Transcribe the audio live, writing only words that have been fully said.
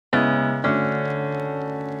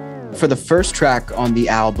for the first track on the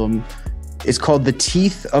album. It's called The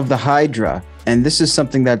Teeth of the Hydra. And this is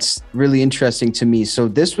something that's really interesting to me. So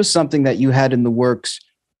this was something that you had in the works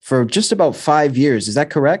for just about 5 years. Is that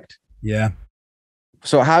correct? Yeah.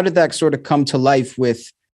 So how did that sort of come to life with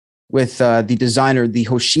the designer, the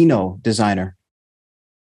Hoshino designer?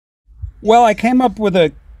 Well, I came up with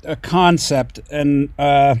a concept, and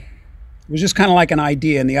it was just kind of like an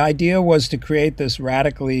idea. And the idea was to create this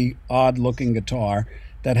radically odd-looking guitar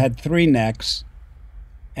that had 3 necks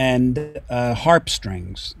and harp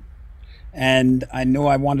strings. And I knew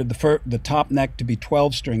I wanted the top neck to be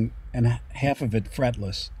 12-string and half of it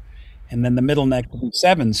fretless, and then the middle neck to be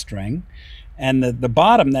 7-string, and the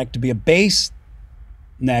bottom neck to be a bass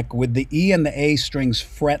neck with the E and the A strings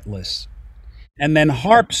fretless, and then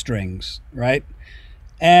harp strings, right?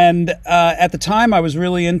 And at the time, I was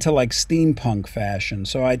really into like steampunk fashion,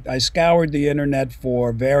 so I scoured the internet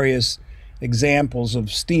for various examples of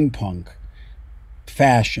steampunk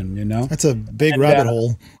fashion, you know? That's a big rabbit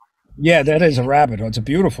hole. Yeah, that is a rabbit hole. It's a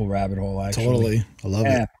beautiful rabbit hole, actually. Totally. I love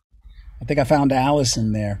it. I think I found Alice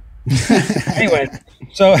in there. Anyway,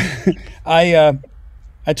 so I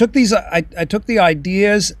took the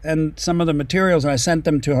ideas and some of the materials, and I sent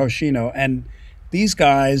them to Hoshino, and these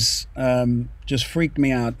guys just freaked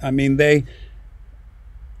me out. I mean, they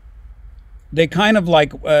kind of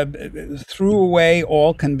like threw away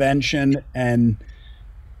all convention and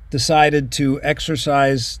decided to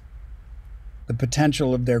exercise the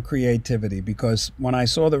potential of their creativity, because when I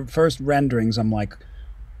saw the first renderings, I'm like,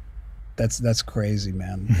 that's crazy,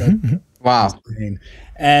 man. Wow.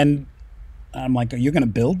 And I'm like, are you going to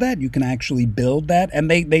build that? You can actually build that?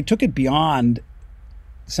 And they took it beyond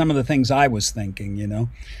some of the things I was thinking, you know?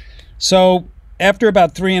 So after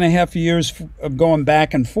about 3.5 years of going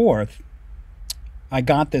back and forth, I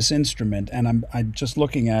got this instrument, and I'm just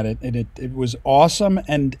looking at it, and it was awesome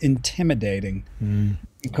and intimidating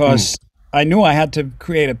because I knew I had to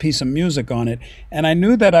create a piece of music on it, and I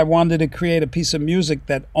knew that I wanted to create a piece of music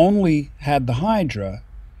that only had the Hydra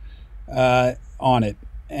on it,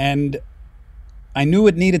 and I knew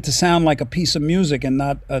it needed to sound like a piece of music and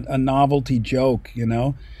not a novelty joke, you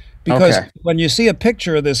know, because when you see a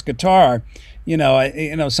picture of this guitar, you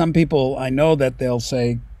know, some people, I know that they'll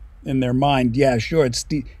say in their mind, yeah, sure, it's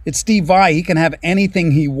Steve Vai, he can have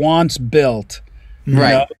anything he wants built,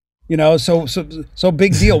 right? You know, so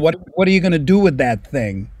big deal. What are you going to do with that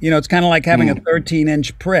thing? You know, it's kind of like having a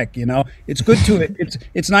 13-inch prick. You know, it's good to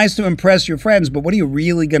it's nice to impress your friends, but what are you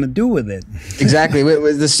really going to do with it? Exactly.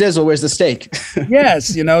 With the sizzle, where's the steak?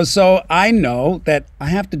 Yes, you know. So I know that I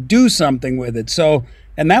have to do something with it. So,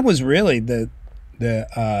 and that was really the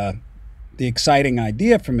exciting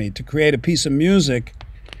idea for me, to create a piece of music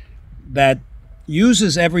that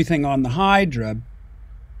uses everything on the Hydra,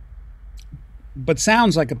 but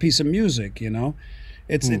sounds like a piece of music, you know?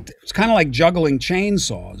 It's kind of like juggling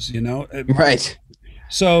chainsaws, you know? Right.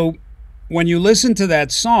 So when you listen to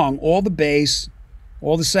that song, all the bass,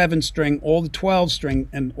 all the 7-string, all the 12-string,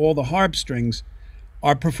 and all the harp strings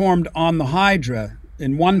are performed on the Hydra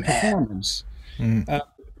in one performance.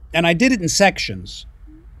 And I did it in sections,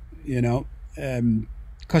 you know,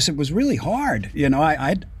 because it was really hard. You know,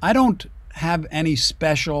 I don't have any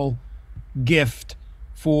special gift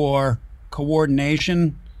for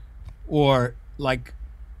coordination, or like,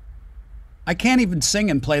 I can't even sing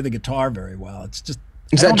and play the guitar very well. It's just,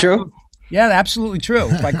 is that true? Yeah, absolutely true.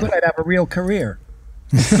 If I could, I'd have a real career.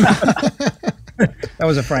 That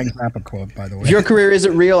was a Frank Zappa quote, by the way. If your career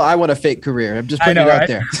isn't real, I want a fake career. I'm just putting it out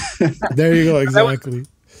there. There you go. Exactly.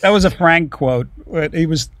 That was a Frank quote. We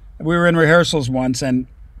were in rehearsals once, and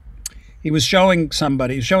he was showing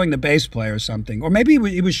somebody, he was showing the bass player something, or maybe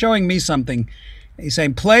he was showing me something. He's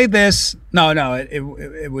saying, play this. No,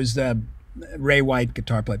 it was the Ray White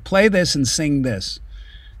guitar player. Play this and sing this.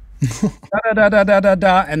 Da, da, da, da, da,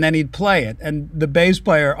 da, and then he'd play it. And the bass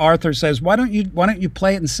player, Arthur, says, why don't you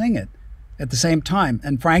play it and sing it at the same time?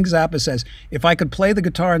 And Frank Zappa says, if I could play the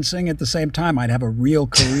guitar and sing at the same time, I'd have a real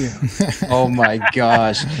career. Oh my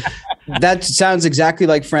gosh. That sounds exactly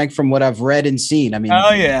like Frank from what I've read and seen. I mean,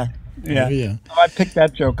 oh yeah. So I picked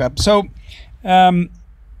that joke up. So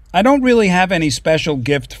I don't really have any special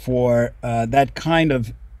gift for that kind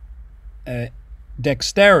of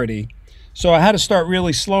dexterity. So I had to start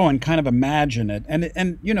really slow and kind of imagine it.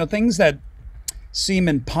 And you know, things that seem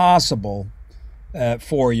impossible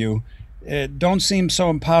for you don't seem so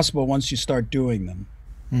impossible once you start doing them.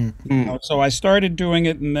 You know, so I started doing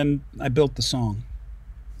it, and then I built the song.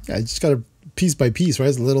 Yeah, you just got to piece by piece, right?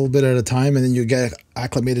 It's a little bit at a time, and then you get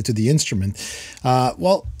acclimated to the instrument.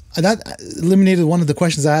 Well, that eliminated one of the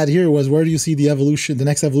questions I had here was, where do you see the evolution, the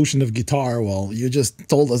next evolution of guitar? Well, you just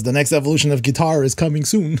told us the next evolution of guitar is coming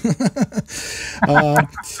soon. Well,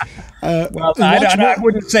 I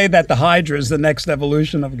wouldn't say that the Hydra is the next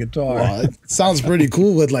evolution of guitar. Well, it sounds pretty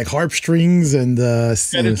cool with like harp strings and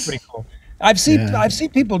it is pretty cool. I've seen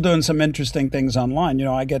people doing some interesting things online. You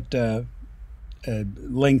know, I get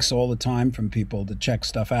links all the time from people to check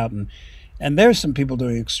stuff out, and there's some people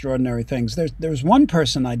doing extraordinary things. There's one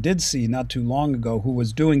person I did see not too long ago who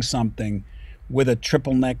was doing something with a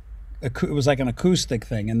triple neck. It was like an acoustic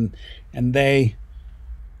thing, and they,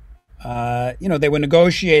 they were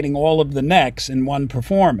negotiating all of the necks in one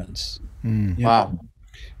performance. Wow.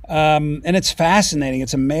 And it's fascinating.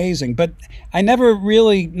 It's amazing. But I never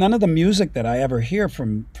really, none of the music that I ever hear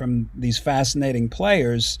from these fascinating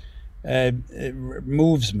players it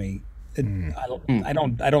moves me. I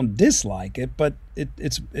don't dislike it, but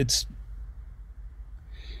it's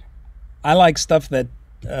I like stuff that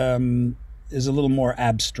is a little more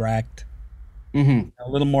abstract, a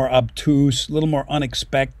little more obtuse, a little more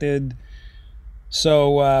unexpected.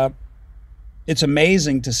 So it's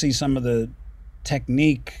amazing to see some of the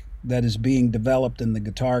technique that is being developed in the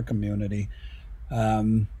guitar community,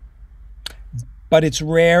 but it's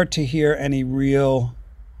rare to hear any real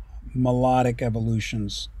melodic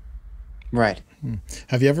evolutions. Right.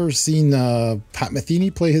 Have you ever seen Pat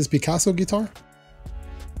Metheny play his Picasso guitar?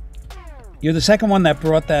 You're the second one that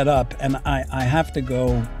brought that up, and I have to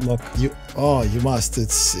go look. You must.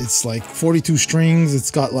 It's like 42 strings. It's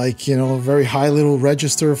got like, a very high little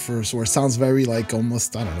register so it sounds very like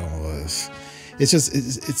almost, I don't know.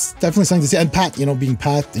 It's definitely something to see. And Pat, being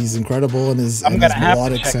Pat, he's incredible in his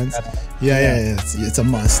melodic sense. Yeah, it's a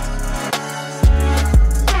must.